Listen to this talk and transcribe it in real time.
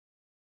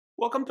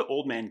Welcome to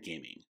Old Man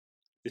Gaming,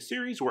 the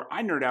series where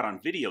I nerd out on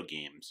video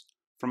games,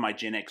 from my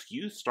Gen X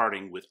youth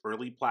starting with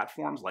early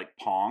platforms like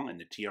Pong and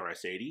the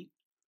TRS-80,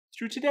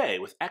 through today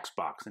with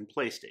Xbox and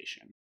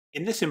PlayStation.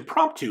 In this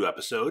impromptu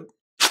episode,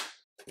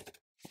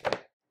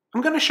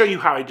 I'm going to show you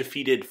how I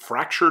defeated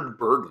Fractured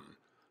Burden,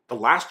 the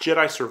Last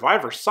Jedi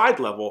Survivor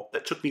side level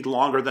that took me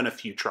longer than a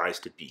few tries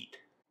to beat.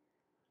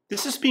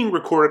 This is being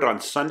recorded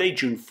on Sunday,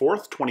 June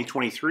 4th,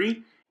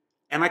 2023,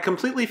 and I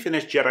completely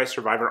finished Jedi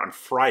Survivor on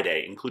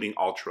Friday, including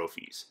all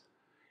trophies.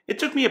 It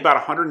took me about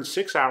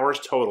 106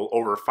 hours total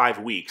over 5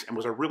 weeks and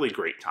was a really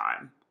great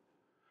time.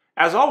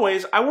 As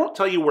always, I won't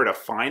tell you where to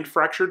find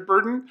Fractured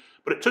Burden,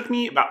 but it took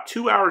me about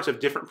 2 hours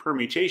of different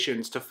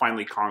permutations to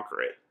finally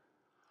conquer it.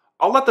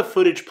 I'll let the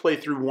footage play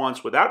through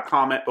once without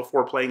comment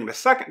before playing the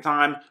second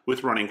time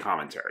with running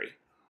commentary.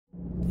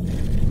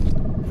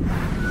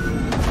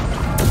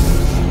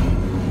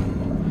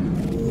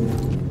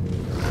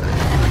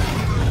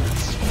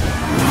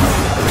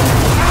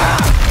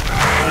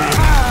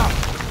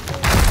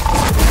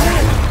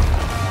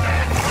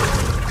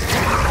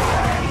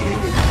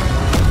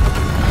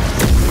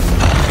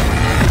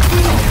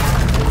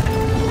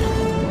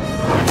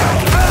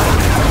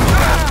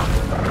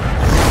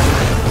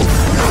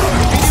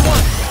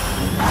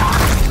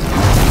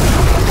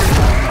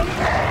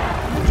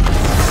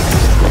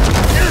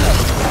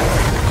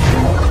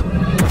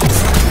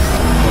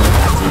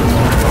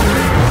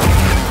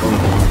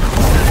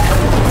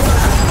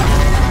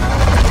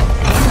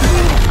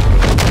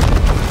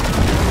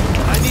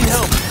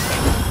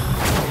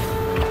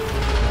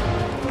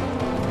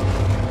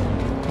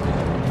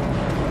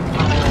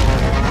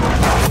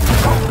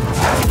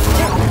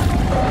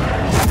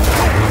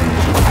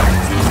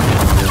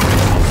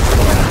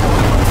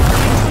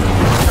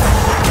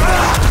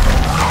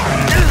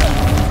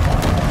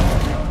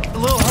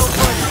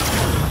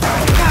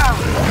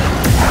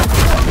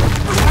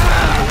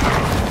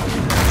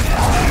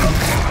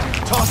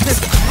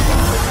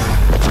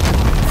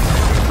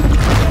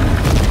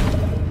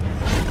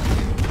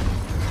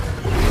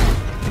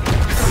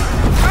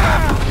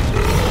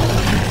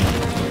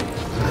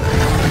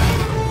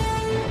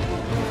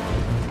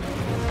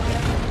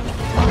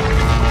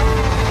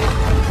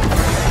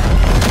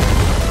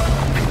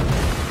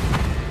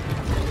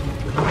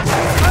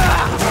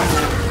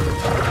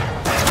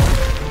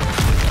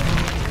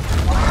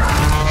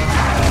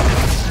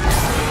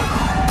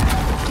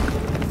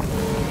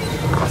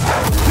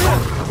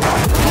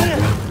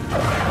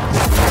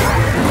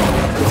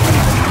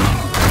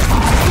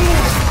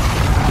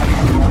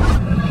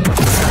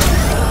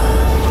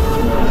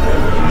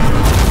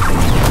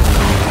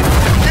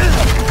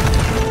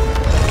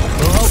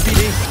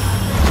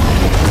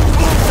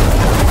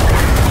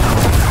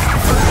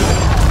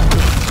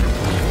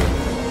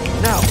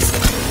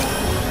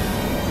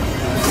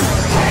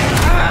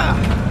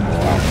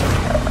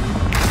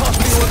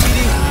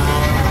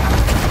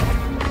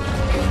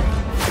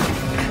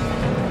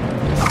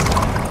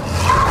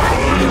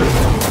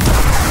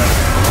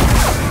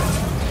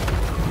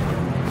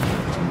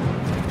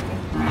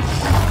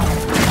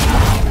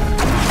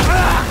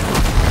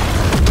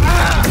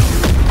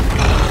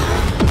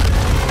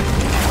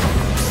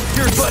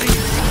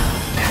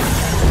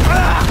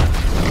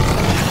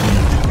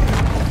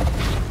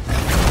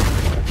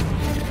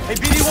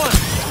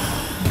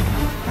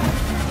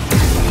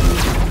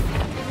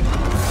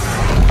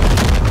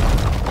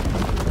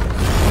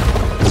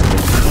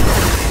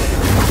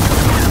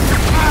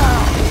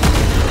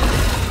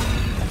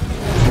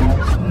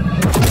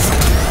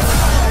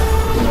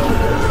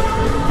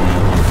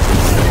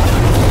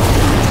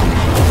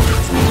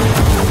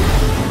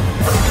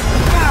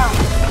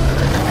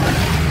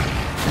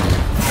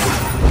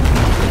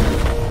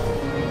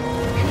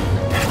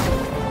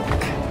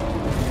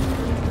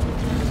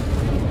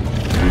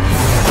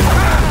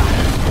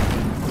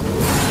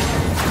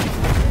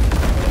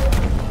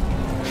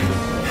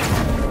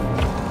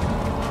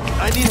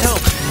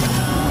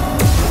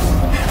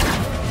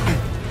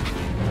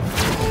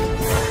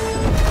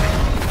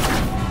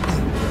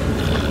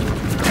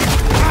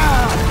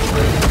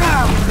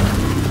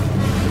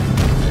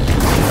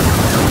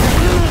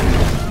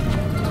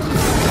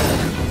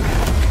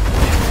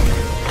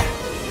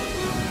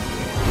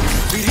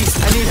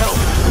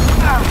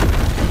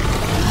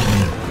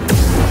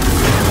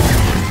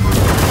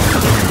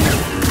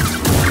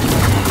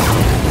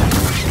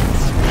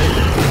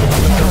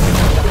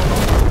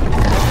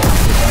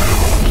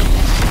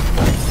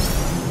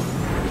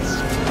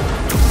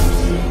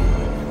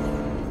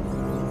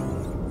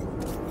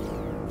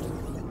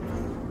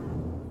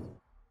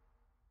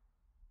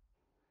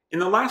 In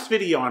the last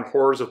video on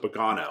Horrors of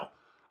Bogano,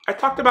 I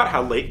talked about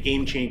how late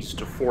game changes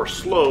to Force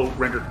Slow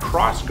rendered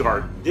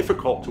Crossguard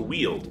difficult to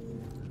wield,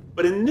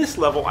 but in this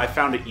level I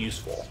found it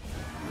useful.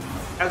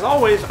 As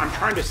always, I'm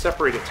trying to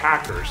separate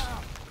attackers,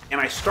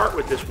 and I start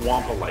with this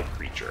Wampa-like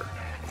creature.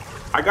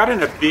 I got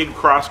in a big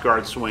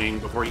Crossguard swing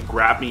before he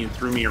grabbed me and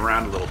threw me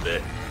around a little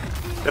bit.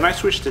 Then I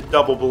switched to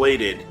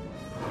Double-Bladed,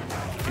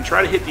 and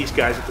try to hit these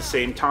guys at the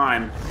same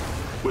time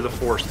with a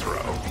Force throw.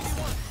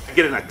 I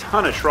get in a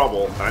ton of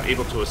trouble, but I'm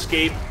able to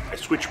escape. I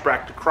switch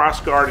back to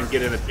crossguard and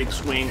get in a big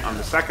swing on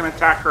the second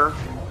attacker.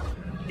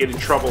 Get in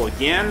trouble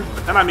again,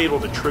 but then I'm able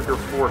to trigger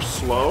force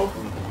slow.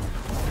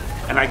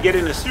 And I get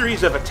in a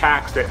series of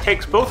attacks that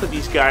takes both of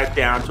these guys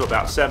down to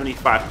about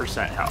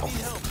 75%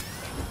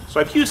 health.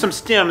 So I've used some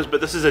stims, but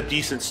this is a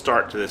decent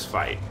start to this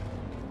fight.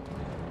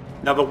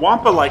 Now the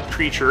Wampa-like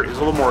creature is a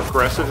little more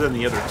aggressive than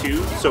the other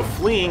two, so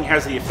fleeing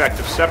has the effect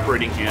of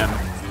separating him.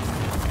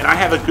 And I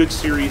have a good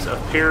series of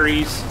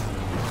parries,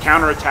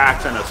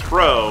 counterattacks, and a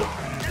throw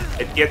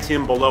that gets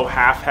him below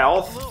half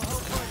health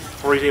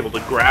before he's able to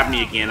grab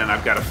me again and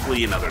I've got to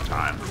flee another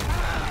time.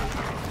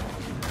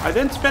 I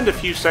then spend a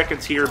few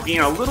seconds here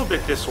being a little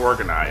bit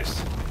disorganized.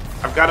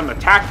 I've got him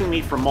attacking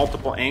me from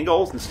multiple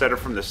angles instead of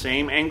from the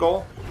same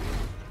angle.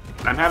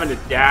 And I'm having to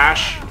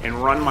dash and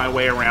run my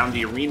way around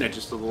the arena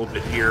just a little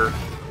bit here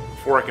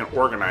before I can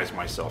organize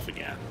myself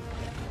again.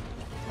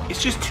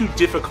 It's just too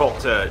difficult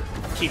to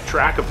keep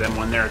track of them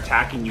when they're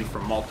attacking you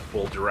from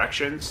multiple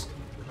directions.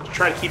 To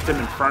try to keep them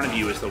in front of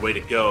you is the way to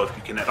go if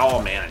you can at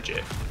all manage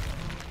it.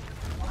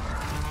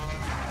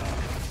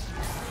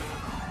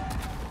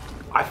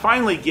 I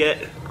finally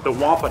get the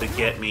Wampa to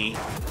get me.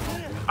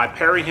 I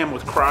parry him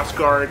with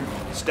crossguard,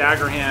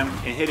 stagger him,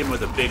 and hit him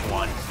with a big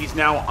one. He's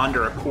now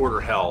under a quarter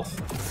health.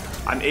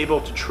 I'm able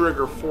to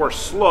trigger force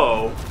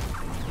slow,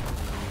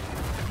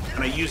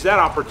 and I use that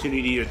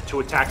opportunity to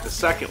attack the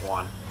second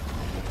one.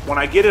 When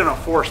I get in a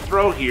force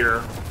throw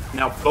here,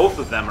 now both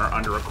of them are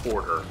under a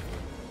quarter,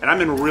 and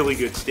I'm in really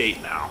good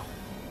state now.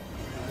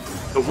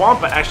 The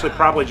Wampa actually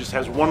probably just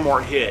has one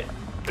more hit,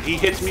 but he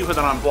hits me with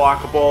an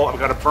unblockable. I've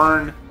got to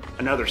burn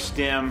another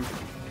stim,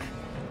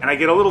 and I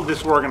get a little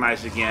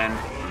disorganized again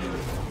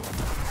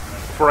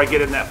before I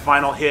get in that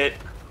final hit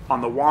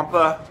on the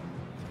Wampa.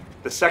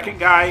 The second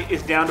guy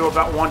is down to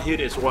about one hit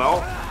as well,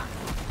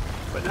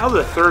 but now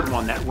the third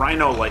one, that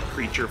rhino-like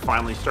creature,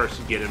 finally starts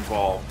to get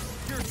involved.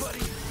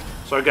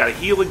 So I've got to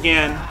heal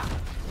again,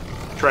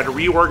 try to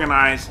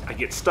reorganize. I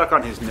get stuck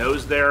on his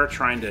nose there,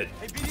 trying to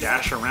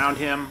dash around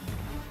him.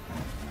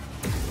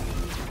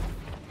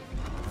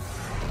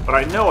 But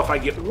I know if I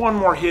get one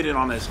more hit in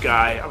on this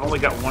guy, I've only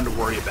got one to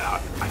worry about.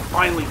 I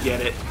finally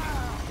get it.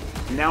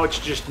 Now it's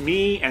just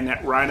me and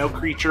that rhino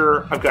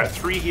creature. I've got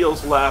 3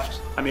 heals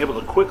left. I'm able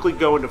to quickly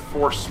go into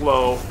force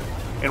slow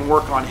and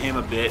work on him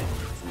a bit.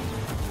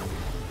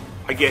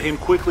 I get him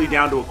quickly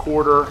down to a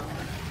quarter.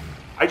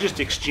 I just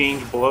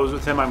exchange blows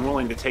with him. I'm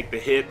willing to take the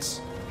hits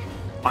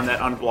on that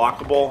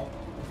unblockable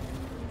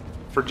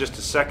for just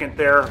a second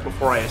there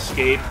before I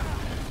escape.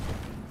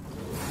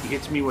 He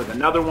hits me with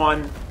another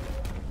one.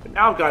 But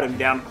now I've got him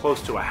down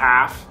close to a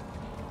half.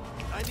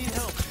 I need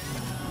help.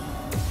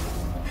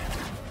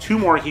 2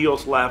 more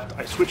heals left.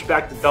 I switch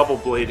back to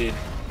double-bladed.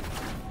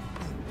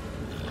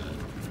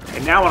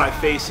 And now when I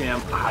face him,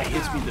 he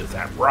hits me with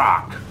that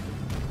rock.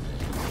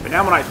 But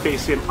now when I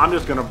face him, I'm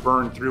just going to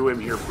burn through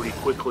him here pretty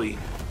quickly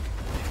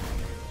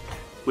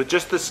with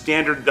just the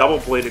standard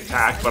double-blade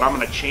attack, but I'm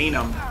going to chain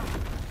him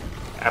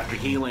after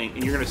healing,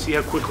 and you're going to see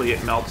how quickly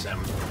it melts him.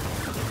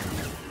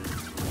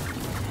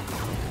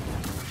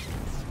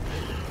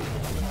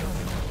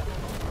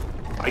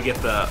 I get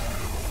the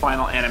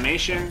final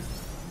animation,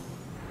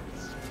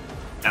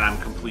 and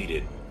I'm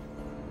completed.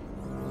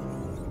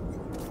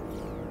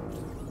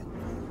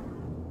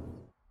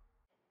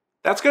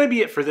 That's going to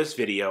be it for this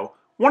video.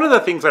 One of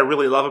the things I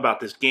really love about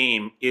this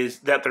game is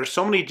that there's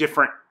so many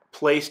different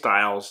play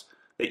styles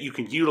that you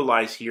can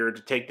utilize here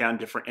to take down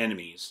different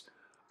enemies.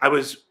 I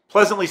was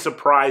pleasantly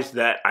surprised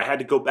that I had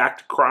to go back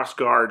to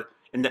crossguard,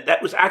 and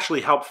that was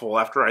actually helpful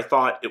after I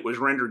thought it was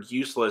rendered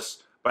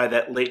useless by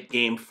that late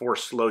game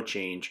force slow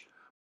change.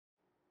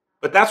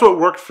 But that's what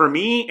worked for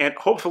me, and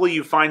hopefully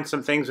you find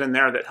some things in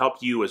there that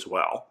help you as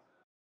well.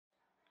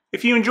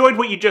 If you enjoyed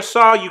what you just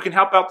saw, you can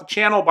help out the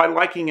channel by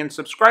liking and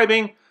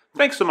subscribing.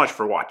 Thanks so much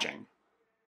for watching.